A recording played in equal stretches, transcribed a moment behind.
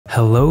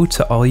Hello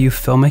to all you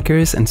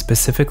filmmakers and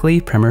specifically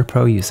Premiere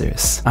Pro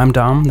users. I'm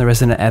Dom, the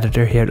resident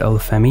editor here at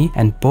Olufemi,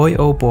 and boy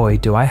oh boy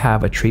do I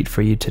have a treat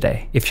for you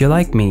today. If you're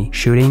like me,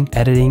 shooting,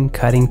 editing,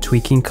 cutting,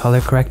 tweaking,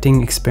 color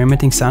correcting,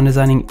 experimenting, sound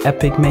designing,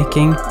 epic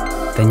making,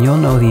 then you'll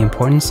know the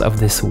importance of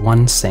this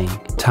one saying: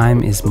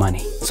 time is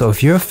money. So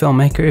if you're a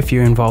filmmaker, if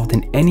you're involved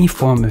in any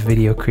form of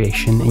video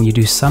creation and you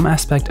do some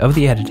aspect of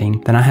the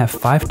editing, then I have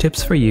 5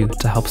 tips for you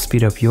to help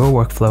speed up your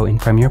workflow in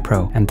Premiere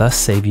Pro and thus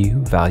save you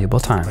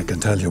valuable time. I can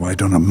tell you I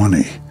don't have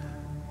money,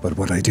 but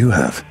what I do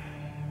have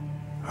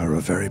are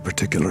a very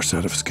particular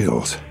set of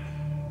skills.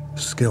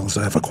 Skills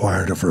I've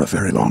acquired over a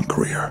very long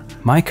career.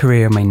 My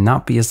career may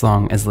not be as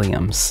long as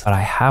Liam's, but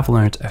I have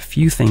learned a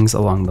few things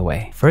along the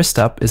way. First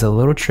up is a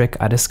little trick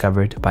I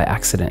discovered by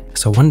accident.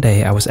 So one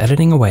day I was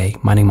editing away,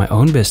 minding my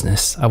own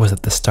business. I was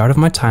at the start of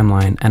my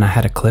timeline and I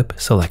had a clip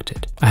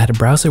selected. I had a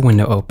browser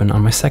window open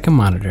on my second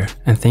monitor,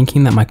 and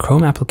thinking that my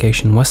Chrome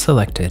application was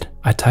selected,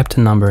 I typed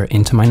a number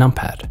into my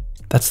numpad.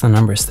 That's the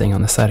numbers thing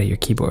on the side of your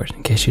keyboard,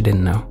 in case you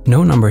didn't know.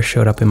 No number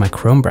showed up in my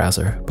Chrome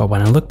browser, but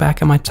when I look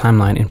back at my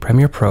timeline in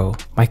Premiere Pro,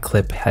 my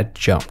clip had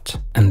jumped.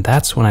 And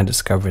that's when I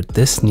discovered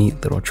this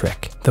neat little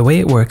trick. The way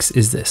it works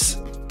is this.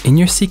 In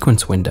your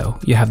sequence window,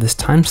 you have this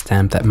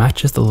timestamp that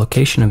matches the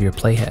location of your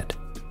playhead.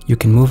 You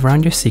can move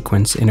around your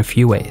sequence in a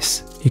few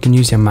ways. You can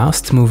use your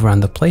mouse to move around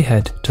the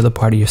playhead to the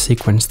part of your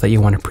sequence that you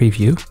want to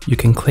preview. You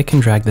can click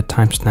and drag the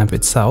timestamp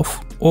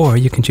itself, or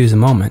you can choose a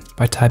moment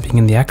by typing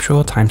in the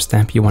actual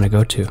timestamp you want to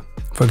go to.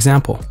 For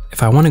example,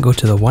 if I want to go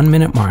to the 1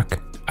 minute mark,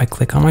 I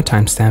click on my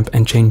timestamp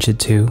and change it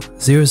to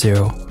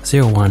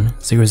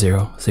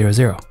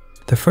 00010000.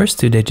 The first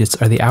 2 digits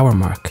are the hour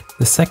mark,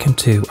 the second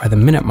 2 are the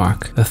minute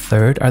mark, the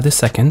third are the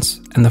seconds,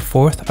 and the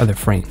fourth are the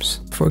frames.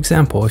 For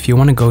example, if you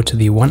want to go to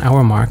the 1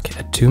 hour mark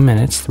at 2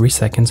 minutes, 3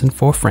 seconds, and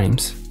 4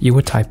 frames, you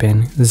would type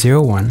in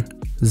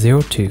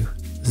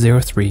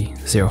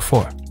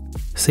 01020304.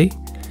 See?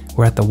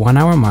 We're at the 1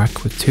 hour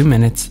mark with 2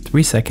 minutes,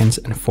 3 seconds,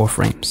 and 4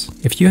 frames.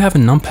 If you have a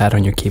numpad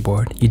on your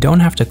keyboard, you don't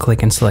have to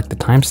click and select the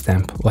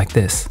timestamp like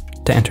this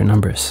to enter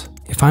numbers.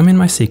 If I'm in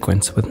my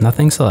sequence with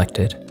nothing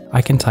selected,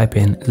 I can type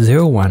in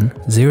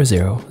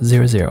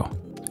 010000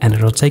 and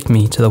it'll take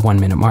me to the 1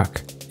 minute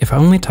mark. If I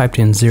only typed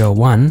in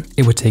 01,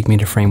 it would take me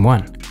to frame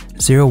 1.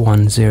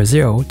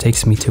 0100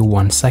 takes me to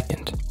 1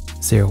 second.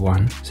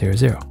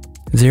 0100.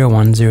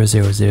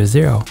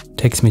 010000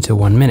 takes me to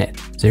 1 minute.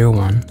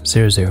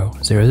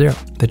 010000.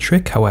 The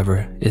trick,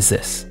 however, is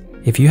this.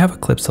 If you have a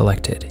clip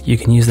selected, you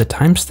can use the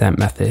timestamp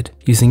method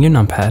using your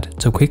numpad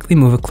to quickly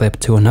move a clip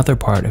to another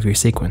part of your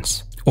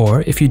sequence.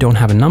 Or if you don't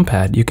have a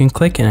numpad, you can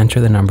click and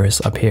enter the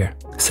numbers up here.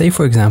 Say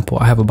for example,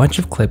 I have a bunch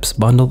of clips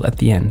bundled at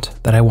the end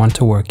that I want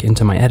to work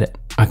into my edit.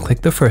 I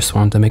click the first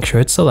one to make sure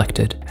it's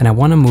selected, and I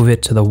want to move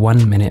it to the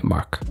 1 minute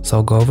mark. So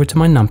I'll go over to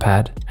my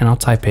numpad and I'll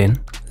type in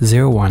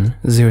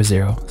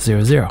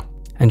 010000.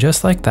 And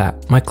just like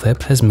that, my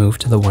clip has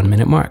moved to the 1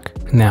 minute mark.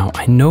 Now,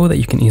 I know that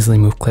you can easily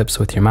move clips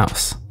with your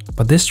mouse,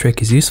 but this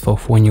trick is useful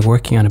for when you're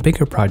working on a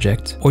bigger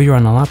project or you're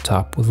on a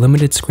laptop with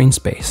limited screen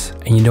space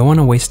and you don't want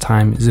to waste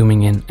time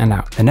zooming in and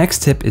out. The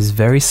next tip is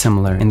very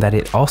similar in that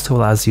it also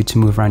allows you to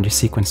move around your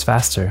sequence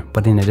faster,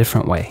 but in a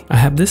different way. I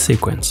have this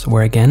sequence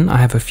where again I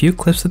have a few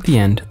clips at the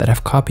end that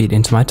I've copied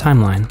into my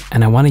timeline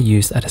and I want to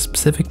use at a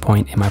specific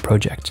point in my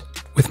project.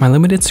 With my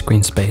limited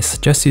screen space,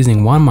 just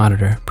using one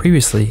monitor,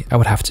 previously I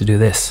would have to do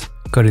this.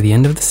 Go to the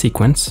end of the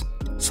sequence,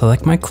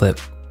 select my clip,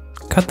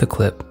 cut the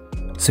clip,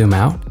 zoom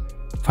out,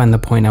 find the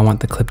point I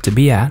want the clip to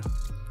be at,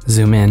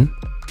 zoom in,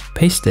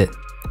 paste it,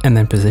 and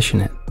then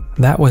position it.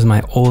 That was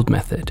my old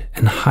method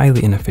and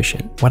highly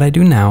inefficient. What I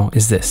do now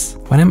is this.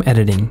 When I'm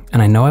editing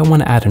and I know I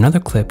want to add another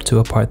clip to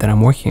a part that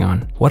I'm working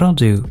on, what I'll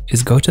do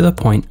is go to the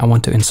point I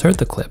want to insert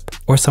the clip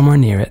or somewhere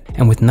near it,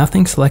 and with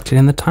nothing selected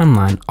in the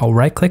timeline, I'll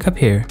right click up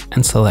here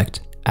and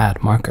select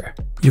Add Marker.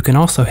 You can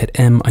also hit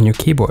M on your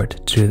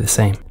keyboard to do the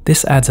same.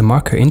 This adds a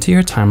marker into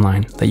your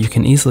timeline that you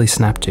can easily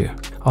snap to.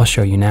 I'll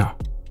show you now.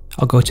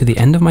 I'll go to the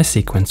end of my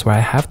sequence where I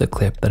have the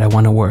clip that I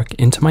want to work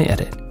into my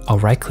edit. I'll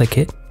right click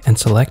it and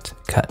select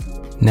Cut.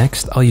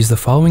 Next, I'll use the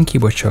following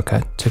keyboard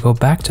shortcut to go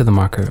back to the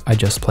marker I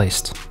just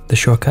placed. The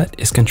shortcut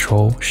is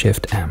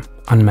Ctrl-Shift-M.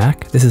 On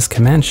Mac, this is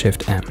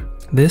Command-Shift-M.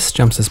 This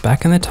jumps us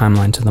back in the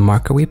timeline to the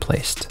marker we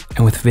placed,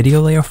 and with video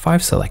layer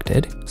 5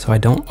 selected, so I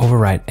don't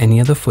overwrite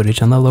any of the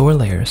footage on the lower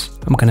layers,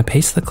 I'm going to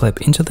paste the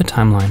clip into the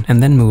timeline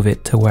and then move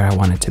it to where I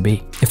want it to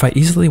be. If I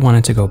easily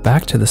wanted to go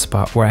back to the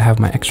spot where I have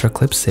my extra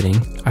clips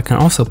sitting, I can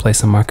also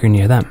place a marker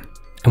near them.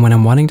 And when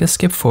I'm wanting to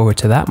skip forward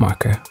to that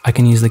marker, I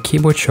can use the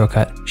keyboard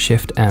shortcut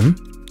Shift-M,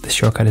 this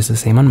shortcut is the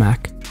same on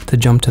Mac, to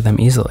jump to them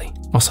easily.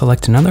 I'll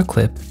select another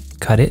clip,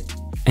 cut it,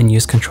 and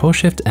use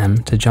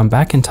Ctrl-Shift-M to jump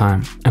back in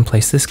time and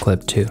place this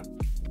clip too.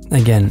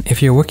 Again,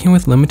 if you're working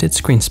with limited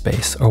screen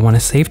space or want to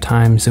save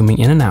time zooming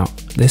in and out,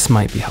 this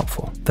might be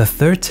helpful. The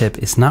third tip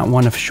is not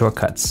one of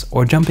shortcuts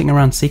or jumping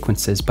around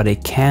sequences, but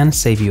it can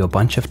save you a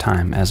bunch of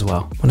time as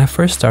well. When I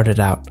first started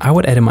out, I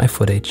would edit my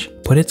footage,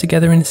 put it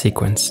together in a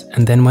sequence,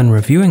 and then when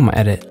reviewing my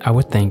edit, I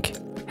would think,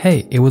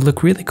 hey, it would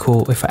look really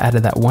cool if I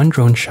added that one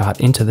drone shot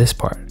into this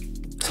part.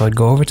 So I'd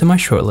go over to my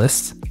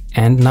shortlists,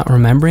 and not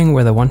remembering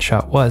where the one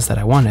shot was that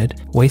I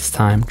wanted wastes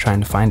time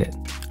trying to find it.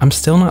 I'm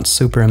still not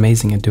super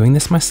amazing at doing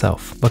this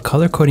myself, but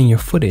color coding your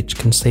footage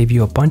can save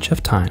you a bunch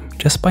of time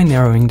just by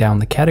narrowing down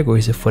the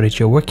categories of footage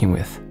you're working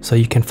with, so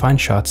you can find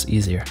shots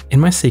easier. In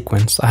my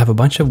sequence, I have a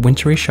bunch of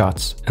wintry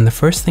shots, and the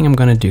first thing I'm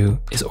going to do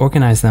is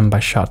organize them by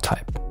shot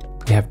type.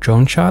 We have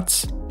drone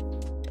shots,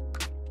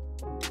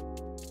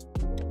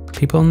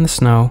 people in the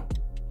snow,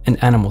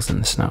 and animals in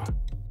the snow.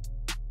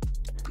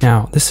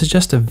 Now, this is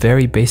just a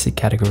very basic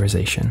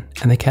categorization,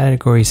 and the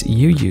categories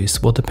you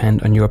use will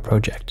depend on your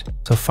project,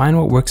 so find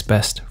what works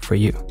best for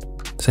you.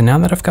 So now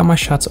that I've got my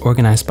shots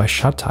organized by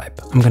shot type,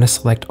 I'm going to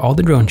select all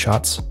the drone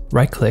shots,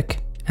 right-click,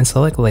 and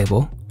select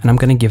label, and I'm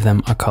going to give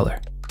them a color.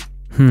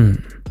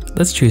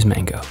 Let's choose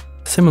mango.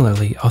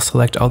 Similarly, I'll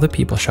select all the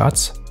people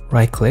shots,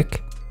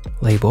 right-click,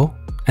 label,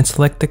 and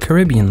select the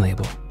Caribbean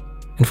label.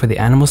 And for the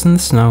animals in the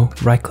snow,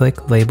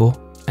 right-click, label,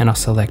 and I'll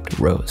select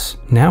rose.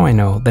 Now I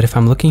know that if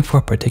I'm looking for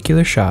a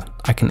particular shot,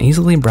 I can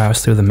easily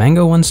browse through the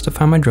mango ones to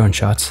find my drone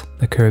shots,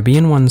 the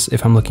Caribbean ones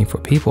if I'm looking for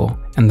people,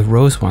 and the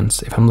rose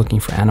ones if I'm looking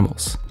for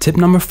animals. Tip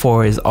number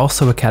 4 is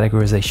also a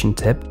categorization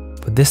tip,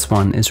 but this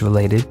one is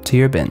related to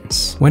your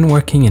bins. When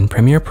working in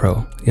Premiere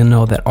Pro, you'll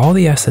know that all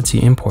the assets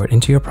you import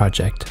into your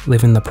project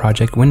live in the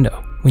project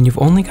window. When you've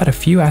only got a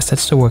few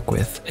assets to work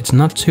with, it's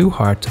not too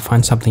hard to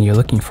find something you're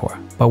looking for,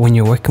 but when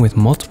you're working with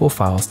multiple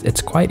files,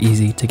 it's quite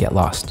easy to get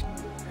lost.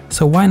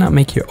 So why not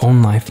make your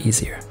own life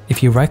easier?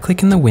 If you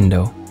right-click in the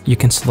window, you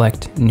can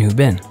select New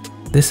Bin.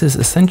 This is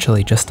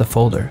essentially just a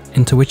folder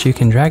into which you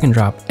can drag and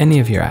drop any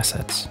of your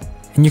assets.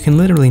 And you can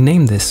literally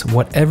name this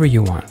whatever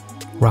you want.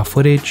 Raw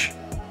footage,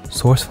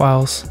 source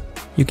files,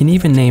 you can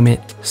even name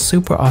it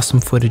Super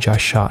Awesome Footage I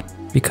Shot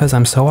because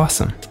I'm so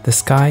awesome. The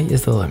sky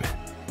is the limit.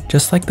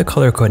 Just like the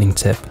color coding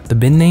tip, the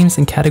bin names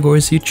and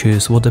categories you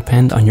choose will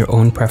depend on your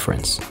own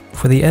preference.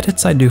 For the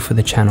edits I do for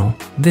the channel,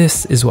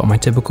 this is what my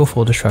typical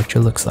folder structure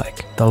looks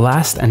like. The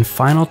last and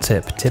final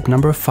tip, tip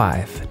number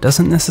 5,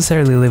 doesn't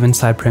necessarily live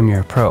inside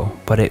Premiere Pro,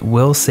 but it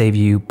will save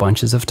you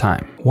bunches of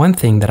time. One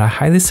thing that I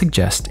highly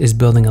suggest is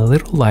building a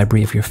little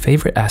library of your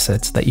favorite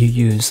assets that you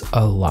use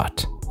a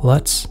lot.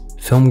 LUTs,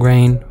 film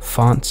grain,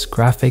 fonts,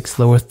 graphics,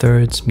 lower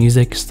thirds,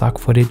 music, stock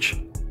footage.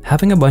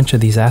 Having a bunch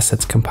of these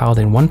assets compiled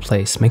in one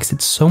place makes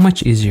it so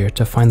much easier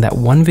to find that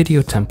one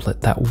video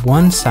template, that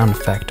one sound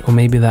effect, or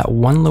maybe that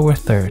one lower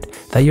third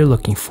that you're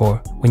looking for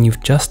when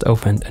you've just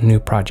opened a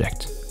new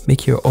project.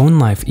 Make your own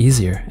life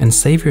easier and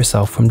save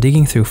yourself from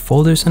digging through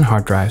folders and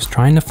hard drives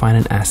trying to find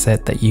an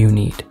asset that you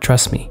need.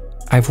 Trust me,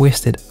 I've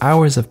wasted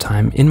hours of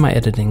time in my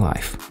editing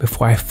life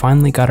before I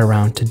finally got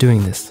around to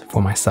doing this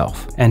for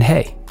myself. And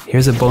hey,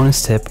 here's a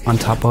bonus tip on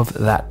top of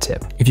that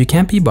tip. If you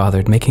can't be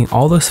bothered making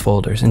all those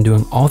folders and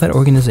doing all that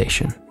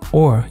organization,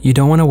 or you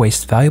don't want to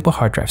waste valuable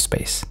hard drive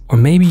space, or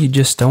maybe you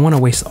just don't want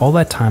to waste all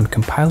that time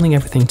compiling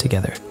everything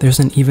together, there's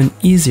an even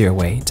easier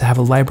way to have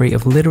a library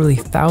of literally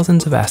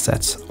thousands of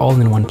assets all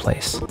in one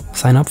place.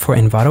 Sign up for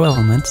Envato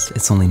Elements.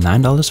 It's only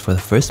 $9 for the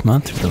first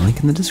month through the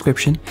link in the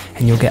description,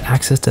 and you'll get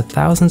access to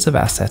thousands of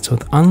assets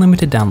with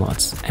unlimited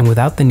downloads and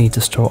without the need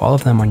to store all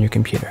of them on your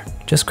computer.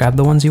 Just grab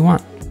the ones you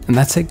want. And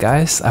that's it,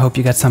 guys. I hope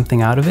you got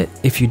something out of it.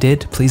 If you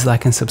did, please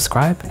like and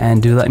subscribe,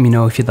 and do let me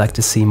know if you'd like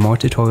to see more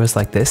tutorials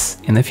like this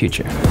in the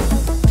future.